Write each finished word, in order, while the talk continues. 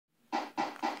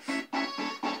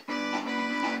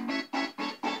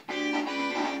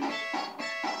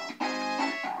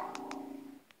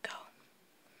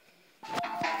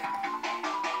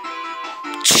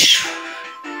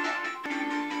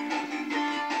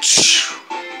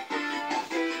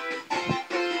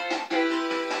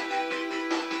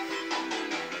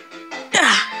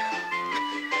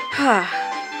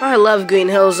I love Green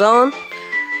Hill Zone.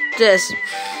 Just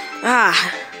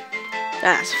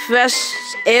that's fresh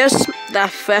air,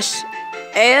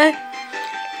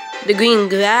 the green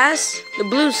grass, the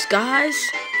blue skies,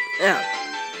 and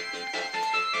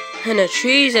the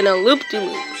trees and the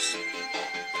loop-de-loops.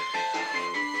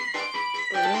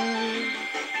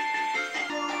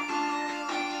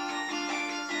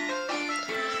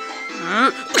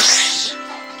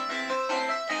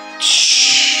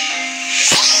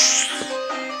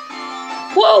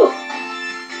 Whoa!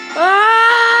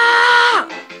 Ah!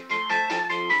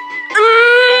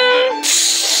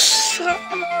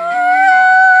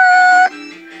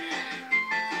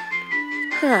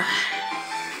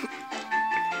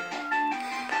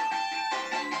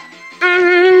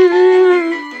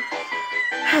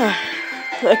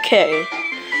 Okay,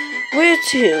 where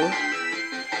to?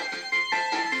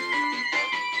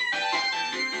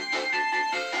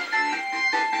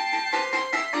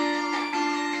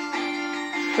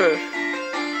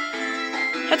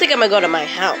 I think I'm gonna go to my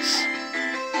house.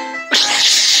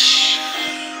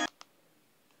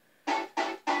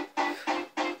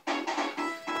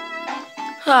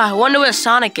 I wonder where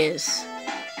Sonic is.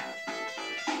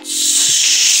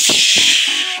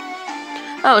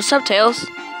 Oh, what's up, Tails?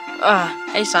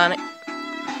 Hey, Sonic.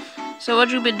 So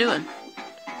what you been doing?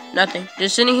 Nothing.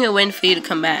 Just sitting here waiting for you to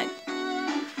come back.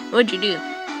 What'd you do?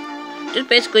 Just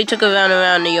basically took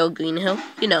around the old Green Hill.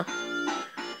 You know.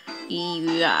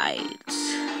 Right.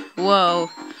 Whoa.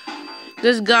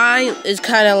 This guy is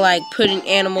kind of like putting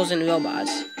animals in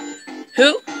robots.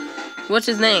 Who? What's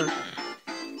his name?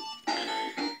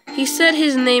 He said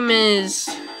his name is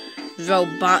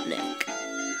Robotnik.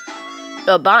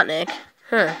 Robotnik?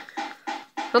 Huh.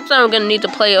 Looks like I'm gonna need to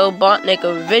play Robotnik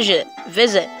a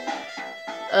visit.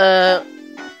 How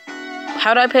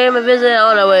do I pay him a visit? I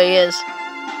don't know where he is.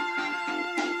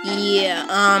 Yeah,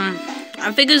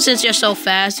 I figured since you're so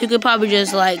fast, you could probably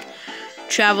just, like,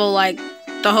 travel, like,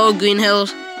 the whole Green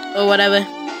Hills or whatever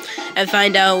and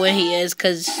find out where he is,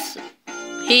 because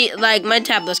my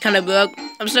tablet's kind of broke.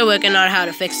 I'm still working on how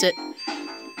to fix it.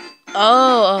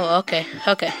 Oh, okay.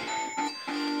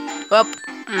 Well,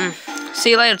 see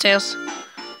you later, Tails.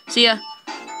 See ya.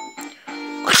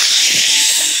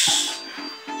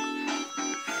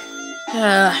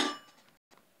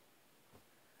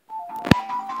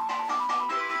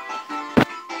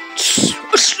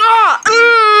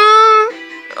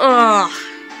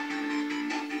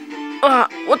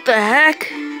 What the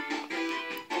heck?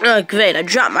 Oh, great, I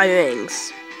dropped my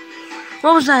rings.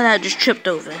 What was that I just tripped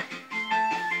over?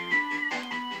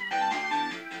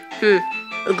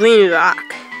 A green rock.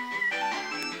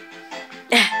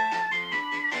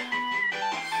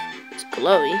 It's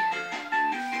glowy.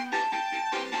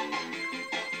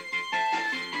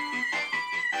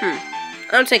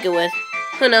 I'll take it with.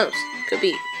 Who knows?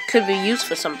 Could be used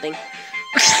for something.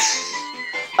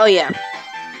 Oh yeah.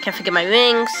 Can't forget my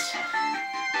rings.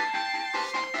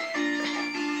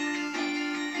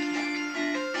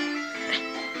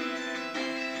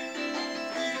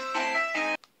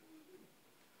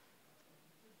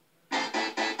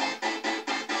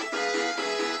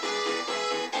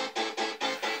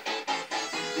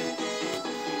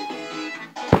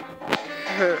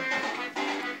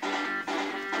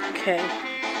 Okay,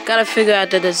 gotta figure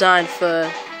out the design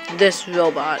for this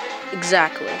robot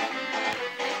exactly.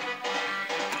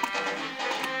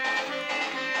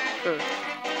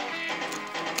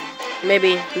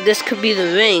 Maybe this could be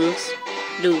the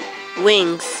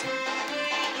wings.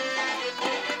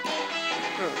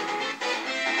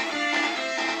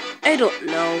 I don't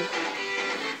know.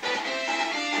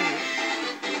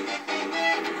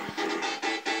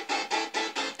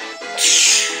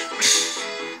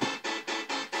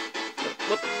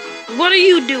 What are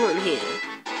you doing here?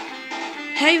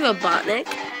 Hey, Robotnik.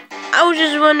 I was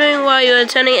just wondering why you're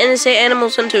turning innocent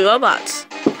animals into robots.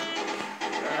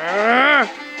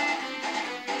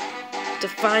 To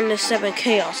find the 7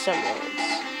 Chaos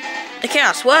Emeralds. The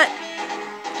Chaos what?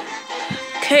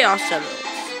 Chaos Emeralds.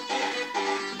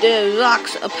 They're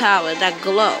rocks of power that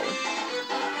glow.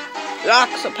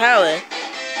 Rocks of power?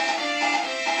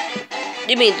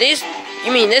 You mean this?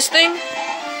 You mean this thing?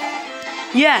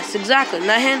 Yes, exactly.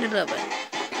 Now hand it over.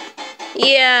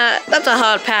 Yeah, that's a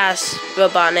hard pass,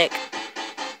 Robotnik.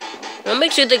 What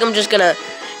makes you think I'm just gonna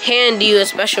hand you a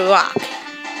special rock?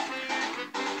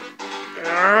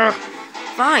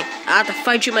 Fine, I have to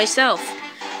fight you myself.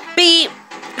 Beep!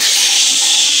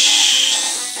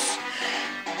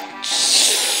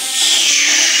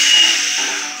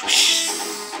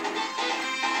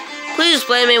 please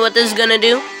explain me what this is gonna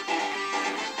do.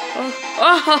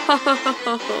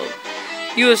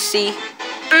 You will see.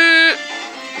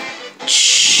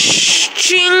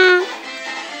 Ching.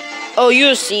 Oh, you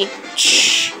will see.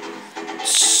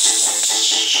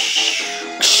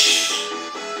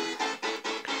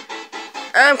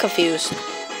 I'm confused.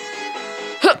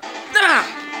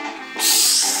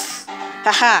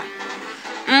 Haha.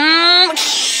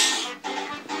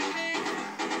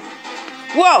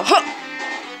 Whoa.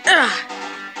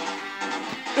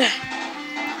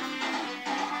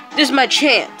 This is my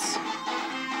chance.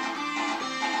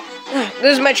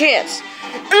 This is my chance.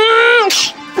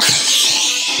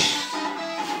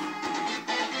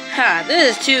 Ha,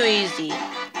 this is too easy.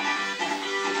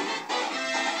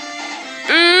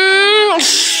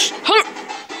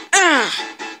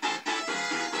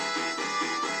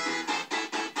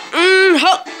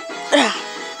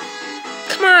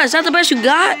 Come on, is that the best you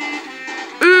got?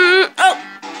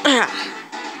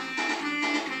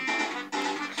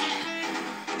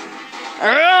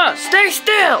 Stay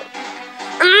still.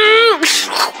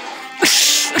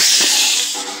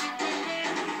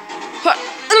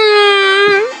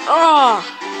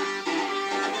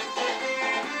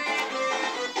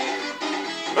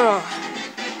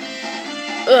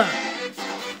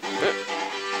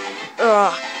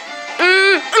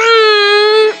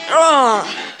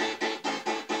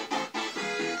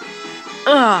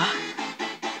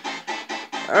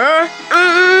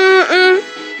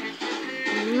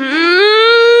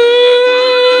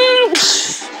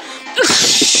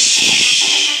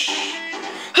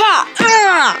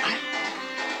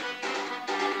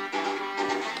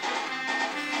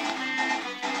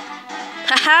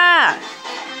 Haha!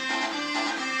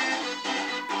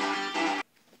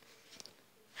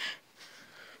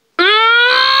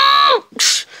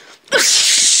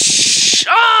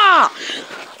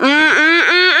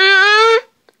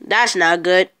 That's not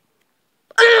good.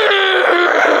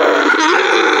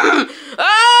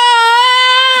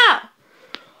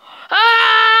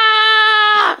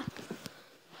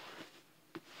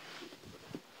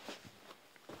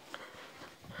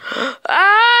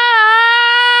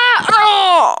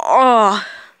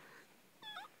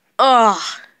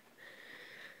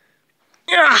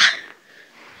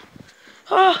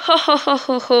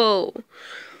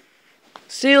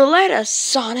 See you later,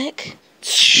 Sonic.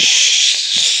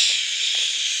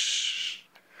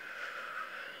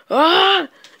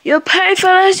 You pay for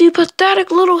this, you pathetic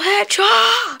little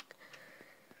hedgehog.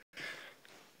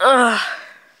 Well,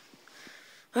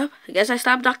 I guess I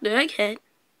stopped Dr. Egghead.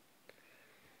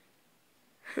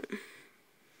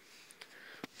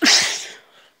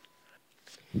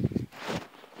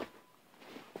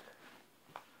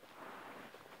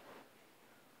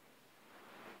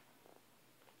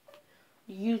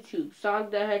 YouTube,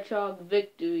 Sonic the Hedgehog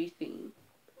victory theme.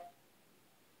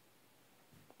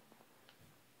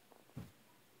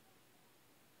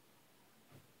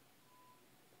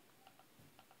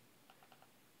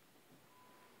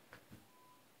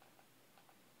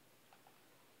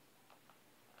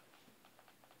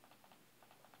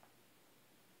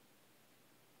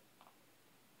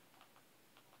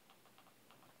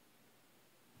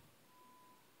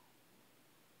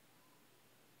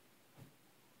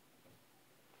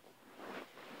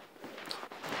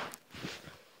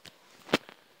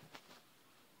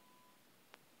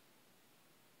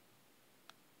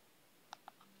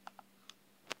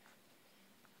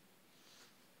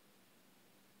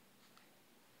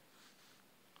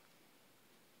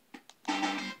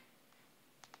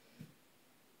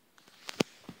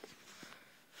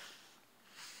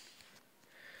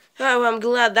 Oh, well, I'm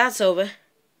glad that's over.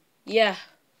 Yeah.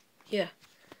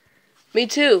 Me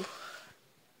too.